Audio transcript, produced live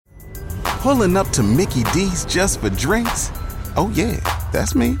Pulling up to Mickey D's just for drinks? Oh yeah,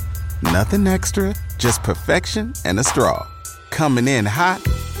 that's me. Nothing extra, just perfection and a straw. Coming in hot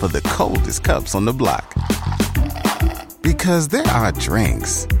for the coldest cups on the block. Because there are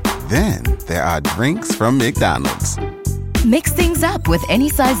drinks. Then there are drinks from McDonald's. Mix things up with any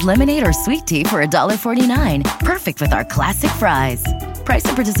size lemonade or sweet tea for $1.49. Perfect with our classic fries. Price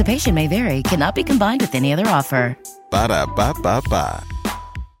and participation may vary. Cannot be combined with any other offer. Ba-da-ba-ba-ba.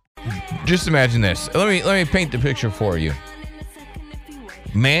 Just imagine this. Let me paint the picture for you.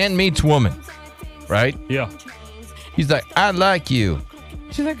 Man meets woman, right? Yeah. He's like, I like you.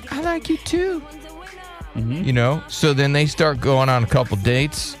 She's like, I like you too. Mm-hmm. You know? So then they start going on a couple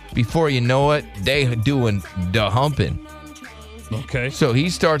dates. Before you know it, they doing the humping. Okay. So he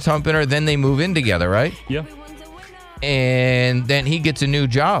starts humping her, then they move in together, right? Yeah. And then he gets a new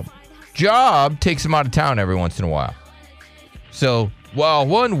job. Job takes him out of town every once in a while. So while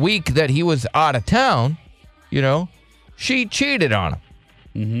 1 week that he was out of town, you know, she cheated on him.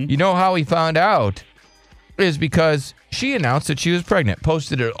 Mm-hmm. You know how he found out is because she announced that she was pregnant,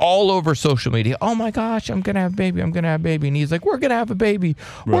 posted it all over social media. Oh my gosh, I'm going to have a baby. I'm going to have a baby. And he's like, we're going to have a baby.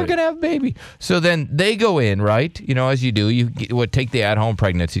 We're Right. going to have a baby. So then they go in, right? You know, as you do, you take the at-home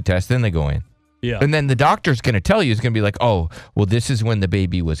pregnancy test, then they go in. Yeah. And then the doctor's going to tell you, it's going to be like, oh, well, this is when the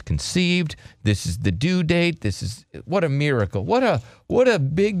baby was conceived. This is the due date. This is, what a miracle. What a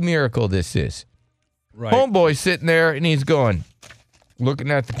big miracle this is. Right. Homeboy's sitting there and he's going,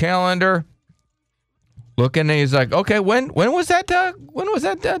 looking at the calendar, looking, and he's like, okay, when was that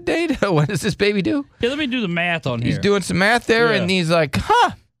date? When does this baby due? Yeah, let me do the math on He's here. doing some math there, Yeah. and he's like,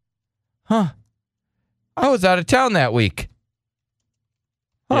 huh, I was out of town that week.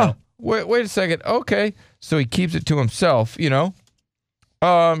 Huh, wait a second. Okay, so he keeps it to himself, you know.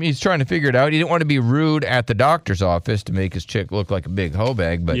 He's trying to figure it out. He didn't want to be rude at the doctor's office to make his chick look like a big hoe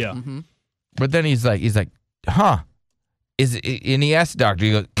bag, but Yeah. but then he's like, huh. Is it, and he asked the doctor,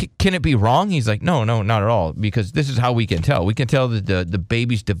 he goes, can it be wrong? He's like, no, not at all, because this is how we can tell. We can tell that the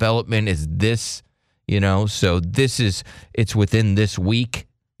baby's development is this, you know, so it's within this week,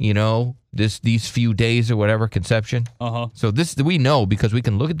 you know, these few days or whatever, conception. Uh-huh. So this we know because we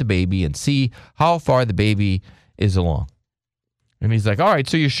can look at the baby and see how far the baby is along. And he's like, all right,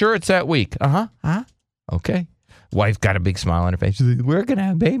 so you're sure it's that week? Uh-huh. Okay. Wife got a big smile on her face. She's like, we're going to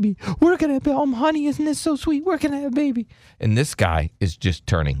have a baby. We're going to have a baby. Oh, honey, isn't this so sweet? We're going to have a baby. And this guy is just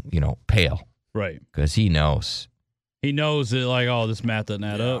turning, you know, pale. Right. Because he knows. He knows that, like, oh, this math doesn't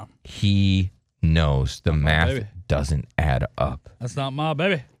add up. He knows the math baby. doesn't add up. That's not my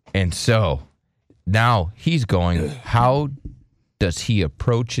baby. And so now he's going, how does he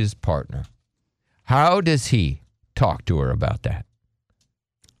approach his partner? How does he talk to her about that?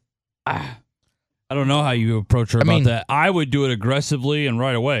 I don't know how you approach her about that. I would do it aggressively and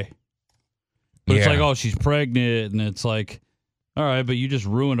right away. But it's Yeah. like, oh, she's pregnant, and it's like, all right, but you just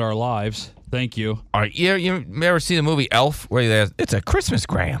ruined our lives. Thank you. All right, you ever see the movie Elf where there's, it's a Christmas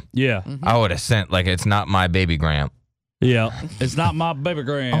gram? Yeah. I would have sent like it's not my baby gram. Yeah. It's not my baby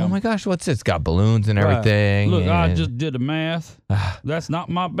gram. Oh my gosh, what's this? It's got balloons and everything. Look, I and just did the math. That's not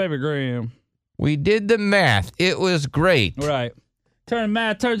my baby gram. we did the math. It was great. Right.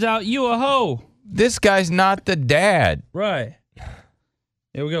 Turns out you a hoe. This guy's not the dad. Right.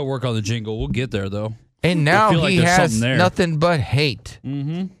 Yeah, we got to work on the jingle. We'll get there, though. And now I feel like he there's has something there. nothing but hate.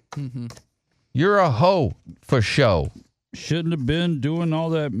 Mm-hmm. You're a hoe for show. Shouldn't have been doing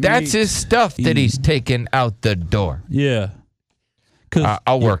all that. That's meat. his stuff that he's taking out the door. Yeah. 'Cause-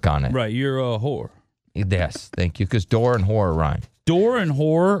 I'll work on it. Right, you're a whore. Yes, thank you. Because door and whore rhyme. Door and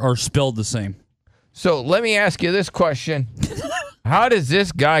whore are spelled the same. So let me ask you this question. How does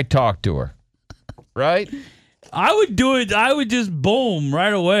this guy talk to her? Right? I would do it. I would just boom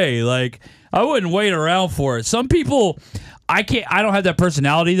right away. Like, I wouldn't wait around for it. Some people, I don't have that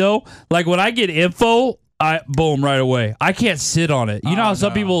personality, though. Like, when I get info, I boom right away. I can't sit on it. You know how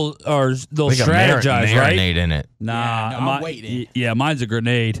some people they'll Like strategize, right? marinate in it. Nah, I'm waiting. Yeah, mine's a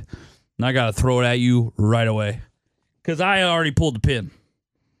grenade, and I gotta throw it at you right away because I already pulled the pin.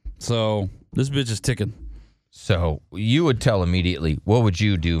 So this bitch is ticking. So you would tell immediately, what would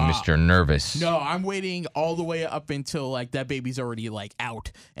you do, Mr. Nervous? No, I'm waiting all the way up until like that baby's already like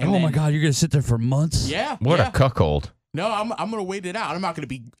out. And Oh then, my god, you're gonna sit there for months? Yeah. What yeah. a cuckold. No, I'm gonna wait it out. I'm not gonna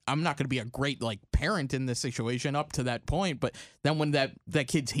be a great like parent in this situation up to that point. But then when that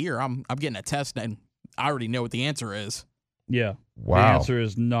kid's here, I'm getting a test and I already know what the answer is. Yeah. Wow. The answer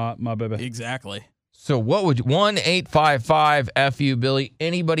is not my baby. Exactly. So what would 1-855-FU Billy?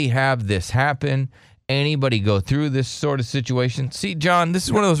 Anybody have this happen? Anybody go through this sort of situation? See, John, this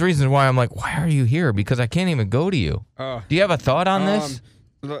is one of those reasons why I'm like, why are you here? Because I can't even go to you. Do you have a thought on this?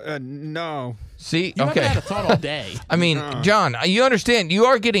 No. See, You okay. haven't had a thought all day. I mean, John, you understand? You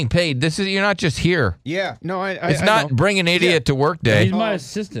are getting paid. You're not just here. Yeah. No, I It's not know. bring an idiot to work day, He's my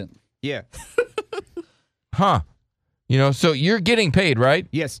assistant. Yeah. huh? So you're getting paid, right?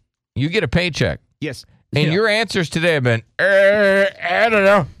 Yes. You get a paycheck, Yes. and your answers today have been, I don't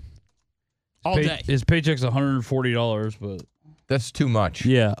know. All day. His paycheck's $140, but That's too much.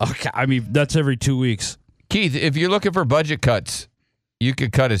 yeah. Okay. I mean, that's every 2 weeks. Keith, if you're looking for budget cuts, you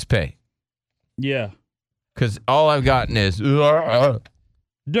could cut his pay. Yeah. Because all I've gotten is,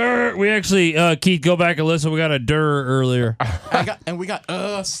 Dirt. We actually, Keith, go back and listen. We got a dirt earlier. We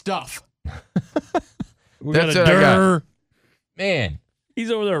got stuff. We That's got a what I got. dirt. man. He's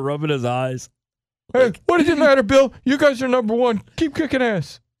over there rubbing his eyes. Hey, what does it matter, Bill? You guys are number one. Keep kicking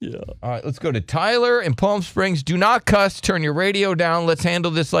ass. Yeah. All right, let's go to Tyler in Palm Springs. Do not cuss. Turn your radio down. Let's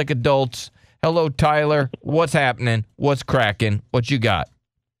handle this like adults. Hello, Tyler. What's happening? What's cracking? What you got?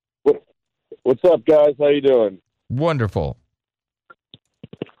 What's up, guys? How you doing? Wonderful.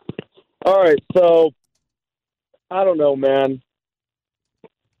 All right, so I don't know, man.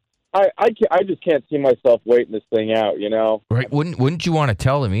 I just can't see myself waiting this thing out, you know. Right? Wouldn't you want to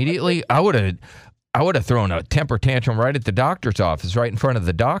tell immediately? I would have thrown a temper tantrum right at the doctor's office, right in front of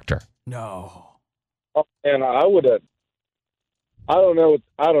the doctor. No. Oh, and I would have. I don't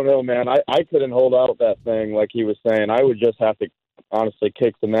know, man. I couldn't hold out that thing like he was saying. I would just have to honestly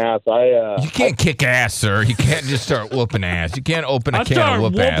kick some ass. You can't kick ass, sir. You can't just start whooping ass. You can't open a can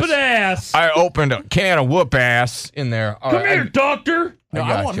of whoop ass. I opened a can of whoop ass in there. All Come right, here, doctor. No, I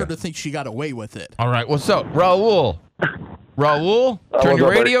gotcha. want her to think she got away with it. All right, what's up, Raul? Raul, turn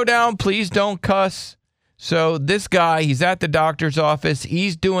your radio down. Please don't cuss. So this guy, he's at the doctor's office.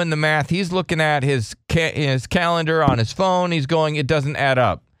 He's doing the math. He's looking at his calendar on his phone. He's going, it doesn't add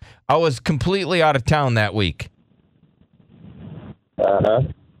up. I was completely out of town that week.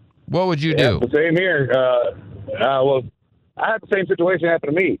 What would you do? The same here. Well, I had the same situation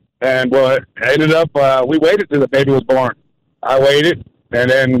happen to me, and it ended up we waited till the baby was born. I waited, and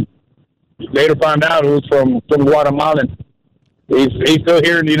then later found out it was from some Guatemalan. He's still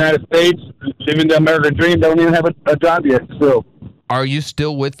here in the United States, living the American dream. Don't even have a job yet. Still. Are you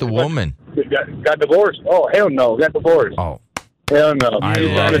still with the woman? Got divorced. Oh hell no, got divorced. Oh, hell no. I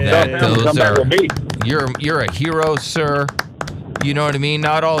love that. You're a hero, sir. You know what I mean?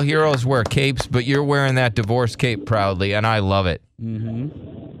 Not all heroes wear capes, but you're wearing that divorce cape proudly, and I love it. Mm-hmm.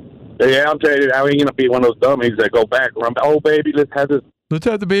 Yeah, I'll tell you, I ain't gonna be one of those dummies that go back. Oh baby, let's have this. Let's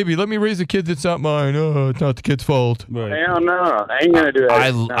have the baby. Let me raise the kids. It's not mine. Oh, it's not the kid's fault. Right. Hell no, I ain't gonna do that.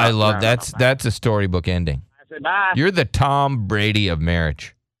 I love that's a storybook ending. I said bye. You're the Tom Brady of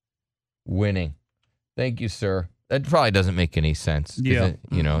marriage. Winning. Thank you, sir. That probably doesn't make any sense. Yeah.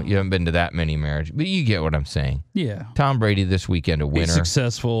 You haven't been to that many marriages, but you get what I'm saying. Yeah. Tom Brady this weekend, a Be winner.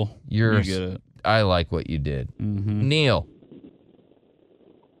 successful. You get it. I like what you did. Mm-hmm. Neil.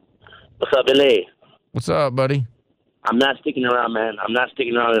 What's up, Billy? What's up, buddy? I'm not sticking around, man. I'm not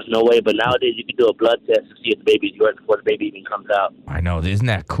sticking around. There's no way. But nowadays, you can do a blood test to see if the baby's yours before the baby even comes out. I know. Isn't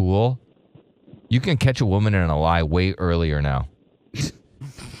that cool? You can catch a woman in a lie way earlier now.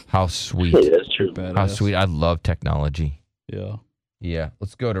 How sweet. Yeah, that's true. How sweet. I love technology. Yeah. Yeah.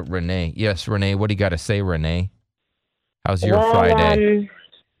 Let's go to Renee. Yes, Renee. What do you got to say, Renee? How's your Friday?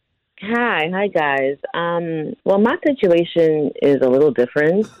 Hi, guys. Well, my situation is a little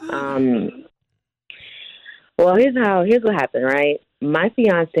different. Well, here's what happened, right? My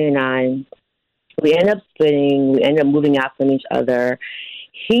fiance and I, we ended up splitting. We ended up moving out from each other.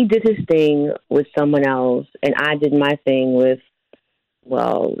 He did his thing with someone else, and I did my thing with,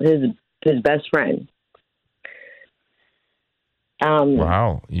 well, his best friend.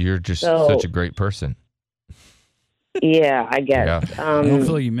 Wow, you're just such a great person. Yeah, I guess. Yeah. I don't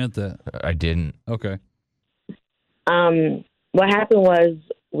feel like you meant that. I didn't. Okay. What happened was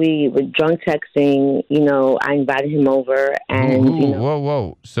we were drunk texting. I invited him over, and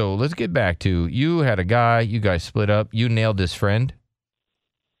whoa. So let's get back to you had a guy. You guys split up. You nailed his friend.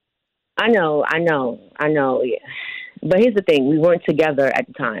 I know. Yeah. But here's the thing: we weren't together at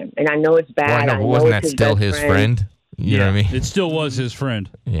the time, and I know it's bad. Well, I know, but wasn't that still his friend? You know what I mean? It still was his friend.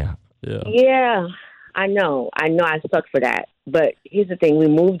 Yeah. Yeah. I know. I suck for that. But here's the thing: we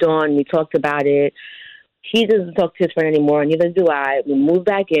moved on. We talked about it. He doesn't talk to his friend anymore, neither do I. We moved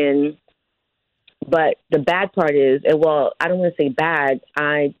back in. But the bad part is, I don't want to say bad.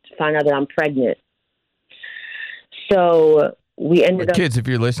 I found out that I'm pregnant. So we ended up... Kids, if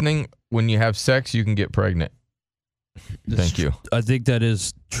you're listening, when you have sex, you can get pregnant. Thank you. I think that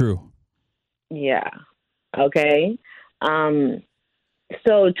is true. Yeah. Okay.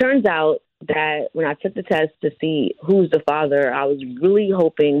 So it turns out that when I took the test to see who's the father, I was really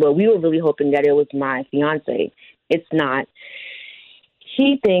hoping, we were really hoping that it was my fiance. It's not.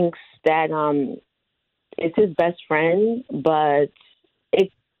 He thinks that it's his best friend, but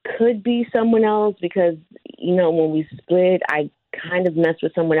it could be someone else because, when we split, I kind of messed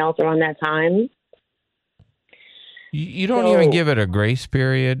with someone else around that time. You don't even give it a grace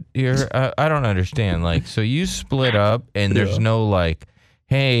period here. I don't understand. Like, so you split up, and there's no like,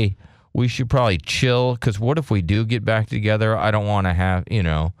 hey, we should probably chill because what if we do get back together? I don't want to have,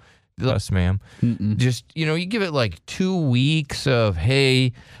 us, ma'am. Mm-mm. Just, you give it like 2 weeks of,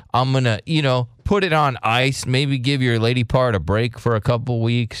 hey, I'm going to, put it on ice. Maybe give your lady part a break for a couple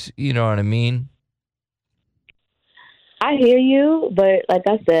weeks. You know what I mean? I hear you, but like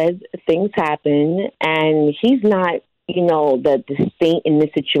I said, things happen, and he's not, the saint in this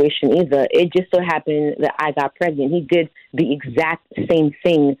situation either. It just so happened that I got pregnant. He did the exact same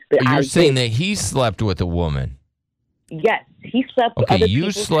thing that I did. You're saying that he slept with a woman. Yes, he slept with Okay, other you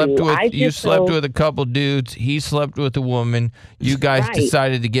people slept too. with a couple dudes. He slept with a woman. You guys Right.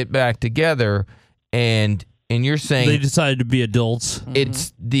 decided to get back together, and you're saying They decided to be adults.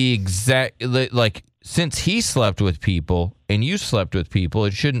 it's the exact like since he slept with people and you slept with people,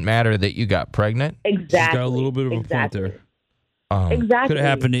 it shouldn't matter that you got pregnant. Exactly. She's got a little bit of a point there. Exactly. Could have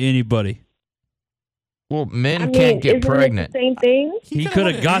happened to anybody. Well, men can't get isn't pregnant. It the same thing? He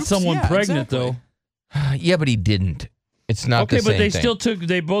could have got someone pregnant though. Yeah, but he didn't. It's not Okay, the same but they thing. still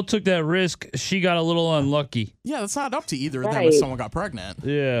they both took that risk. She got a little unlucky. Yeah, that's not up to either of them Right. if someone got pregnant.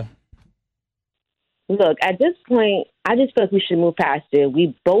 Yeah. Look, at this point, I just feel like we should move past it.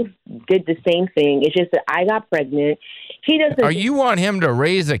 We both did the same thing. It's just that I got pregnant. He doesn't. Are you want him to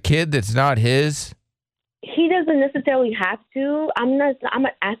raise a kid that's not his? He doesn't necessarily have to. I'm not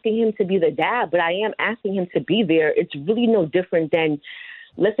asking him to be the dad, but I am asking him to be there. It's really no different than,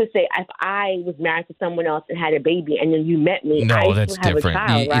 let's just say, if I was married to someone else and had a baby, and then you met me. No, I that's still have different. A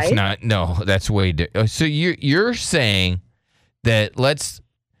child, right? It's not. No, that's way different. So you're saying that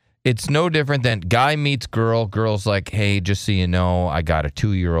it's no different than guy meets girl. Girl's like, hey, just so you know, I got a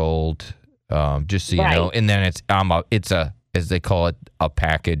 2-year-old. Just so you know, and then it's a as they call it, a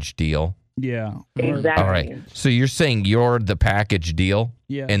package deal. Yeah. Exactly. All right. So you're saying you're the package deal,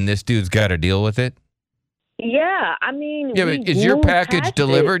 Yeah. and this dude's got to deal with it. Yeah, I mean. Yeah, but is your moved package past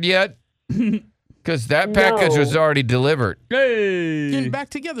delivered yet? Because that package No. was already delivered. Hey. Getting back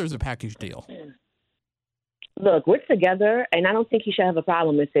together is a package deal. Look, we're together, and I don't think he should have a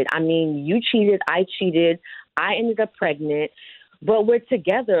problem with it. I mean, you cheated, I cheated, I ended up pregnant, but we're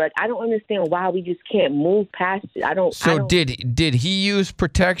together. Like, I don't understand why we just can't move past it. I don't. So did he use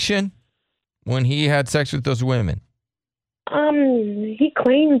protection when he had sex with those women? He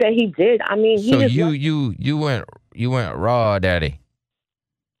claimed that he did. I mean, he So just you went raw, daddy.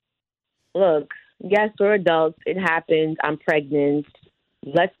 look. Yes, we're adults. It happens. I'm pregnant.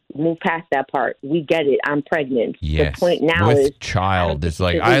 Let's move past that part. We get it. I'm pregnant. Yes. The point now with is child is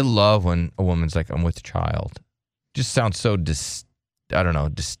like I love when a woman's like I'm with child. Just sounds so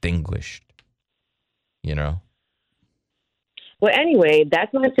distinguished. You know. Well, anyway,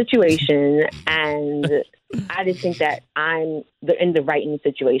 that's my situation, and I just think that I'm in the right in the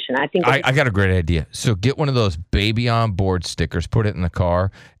situation. I think I got a great idea. So get one of those baby on board stickers, put it in the car,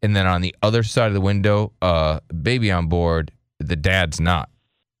 and then on the other side of the window, baby on board, the dad's not.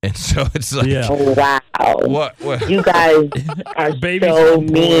 And so it's like, Oh, wow. What? You guys are Baby's so on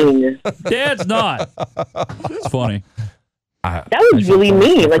board. mean. Dad's not. It's funny. That was really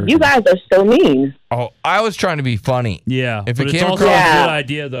mean. Like, you guys are so mean. Oh, I was trying to be funny. Yeah. If but it it's came also across, a good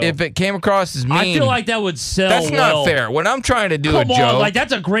idea, though. if it came across as mean, I feel like that would sell that's well. not fair. When I'm trying to do Come a on, joke, like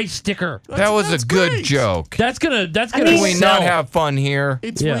that's a great sticker. that was a good joke. That's gonna Can we sell. not have fun here?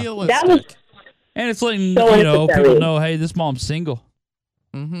 It's Yeah. realistic. That was And it's letting So people unnecessary. know, hey, this mom's single.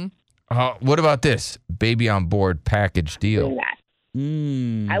 Mm-hmm. What about this baby on board package deal? doing that.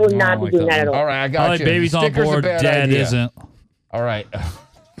 Mm, I would not be doing that at all. All right, I got I like you. baby's on Sticker's a board, bad dad idea. isn't. All right.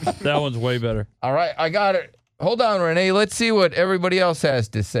 That one's way better. All right, I got it. Hold on, Renee. Let's see what everybody else has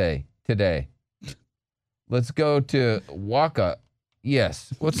to say today. Let's go to Waka.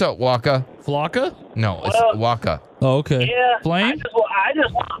 Yes. What's up, Waka? Flocka? No, it's Waka. Oh, okay. Yeah. Flame? I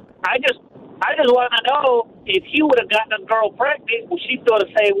just want to know if he would have gotten a girl pregnant, would she feel the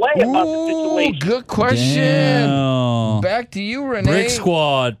same way about the Ooh, situation? good question. Damn. Back to you, Renee. Brick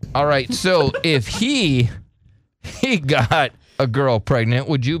Squad. All right, so if he got a girl pregnant,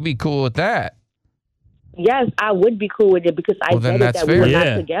 would you be cool with that? Yes, I would be cool with it because I Well, then get it that's that we fair. were Yeah.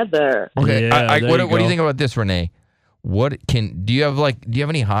 not together. Okay. Yeah, there what you do you go. think about this, Renee? Do you have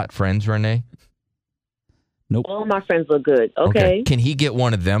any hot friends, Renee? All my friends look good. Okay. Can he get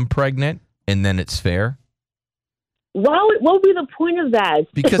one of them pregnant? and then it's fair? What would be the point of that?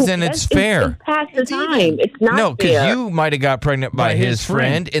 Because then it's fair. It's past the time. It's not No, because fair. you might have got pregnant by his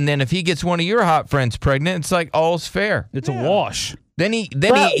friend, and then if he gets one of your hot friends pregnant, it's like all's fair. It's a wash. Then he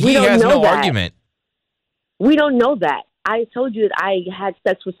But we has don't know no that. argument. We don't know that. I told you that I had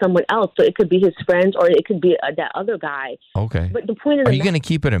sex with someone else, so it could be his friends or it could be that other guy. Okay. But the point of Are you going to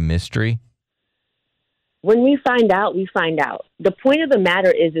keep it a mystery? when we find out, we find out. The point of the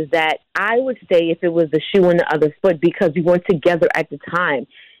matter is that I would say if it was the shoe on the other foot, because we weren't together at the time.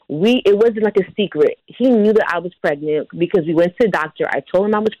 It wasn't like a secret. He knew that I was pregnant because we went to the doctor. I told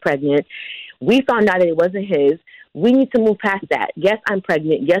him I was pregnant. We found out that it wasn't his. We need to move past that. Yes, I'm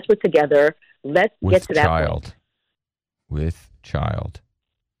pregnant. Yes, we're together. Let's get to that point. With child.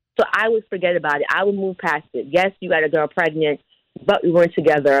 So I would forget about it. I would move past it. Yes, you got a girl pregnant, but we weren't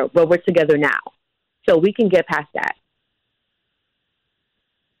together. But we're together now. So we can get past that.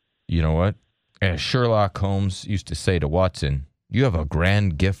 You know what? As Sherlock Holmes used to say to Watson, you have a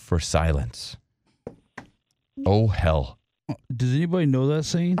grand gift for silence. Oh, hell. Does anybody know that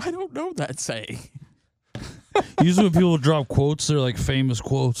saying? I don't know that saying. Usually when people drop quotes, they're like famous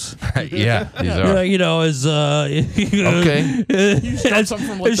quotes. Yeah, these are. Like, Okay.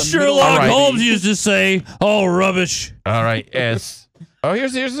 As Sherlock Alright. Holmes used to say, "Oh, rubbish." All right. Here's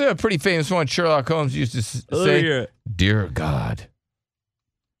a pretty famous one. Sherlock Holmes used to say, "Dear God."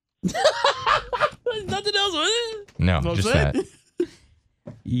 Nothing else with it. No, That's just it? that.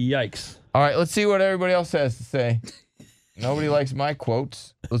 Yikes! All right, let's see what everybody else has to say. Nobody likes my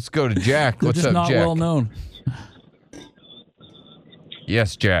quotes. Let's go to Jack. They're What's just up, not Jack? well known.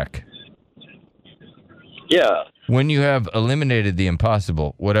 Yes, Jack. Yeah. When you have eliminated the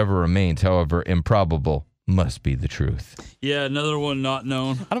impossible, whatever remains, however improbable, must be the truth. Yeah, another one not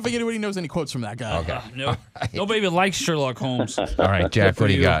known. I don't think anybody knows any quotes from that guy. Okay. No, nobody even likes Sherlock Holmes. All right, Jack, what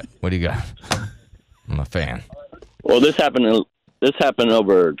do you got? What do you got? I'm a fan. Well, this happened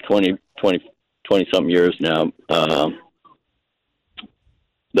over 20 something years now.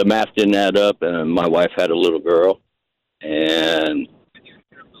 The math didn't add up, and my wife had a little girl, and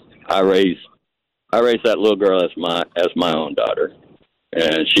I raised that little girl as my own daughter,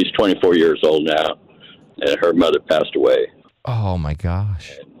 and she's 24 years old now, and her mother passed away. Oh my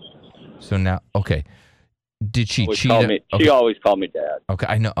gosh! So now, okay, did she cheat? Okay. She always called me Dad. Okay,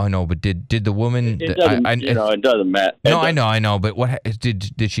 I know, but did the woman? It doesn't, it doesn't matter. No, I know, but what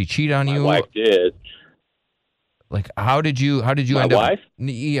did she cheat on you? My wife did. Like, how did you My end wife? up?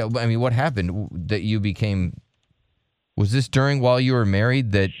 Yeah, I mean, what happened that you became? Was this while you were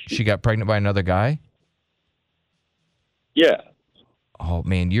married that she got pregnant by another guy? Yeah. Oh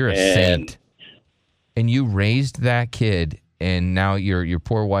man, you're a saint. And you raised that kid, and now your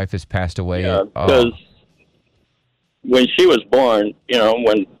poor wife has passed away. Yeah, because when she was born,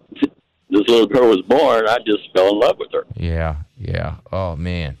 when this little girl was born, I just fell in love with her. Yeah. Oh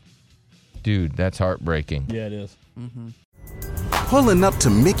man, dude, that's heartbreaking. Yeah, it is. Pulling up to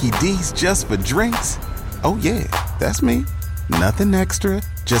Mickey D's just for drinks? Oh yeah, that's me. Nothing extra,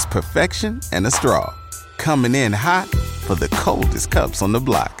 just perfection and a straw. Coming in hot for the coldest cups on the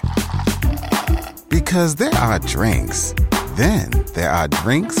block. Because there are drinks. Then there are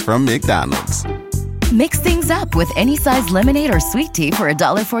drinks from McDonald's. Mix things up with any size lemonade or sweet tea for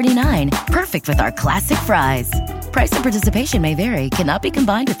 $1.49. Perfect with our classic fries. Price and participation may vary. Cannot be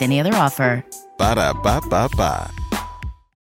combined with any other offer. Ba-da-ba-ba-ba.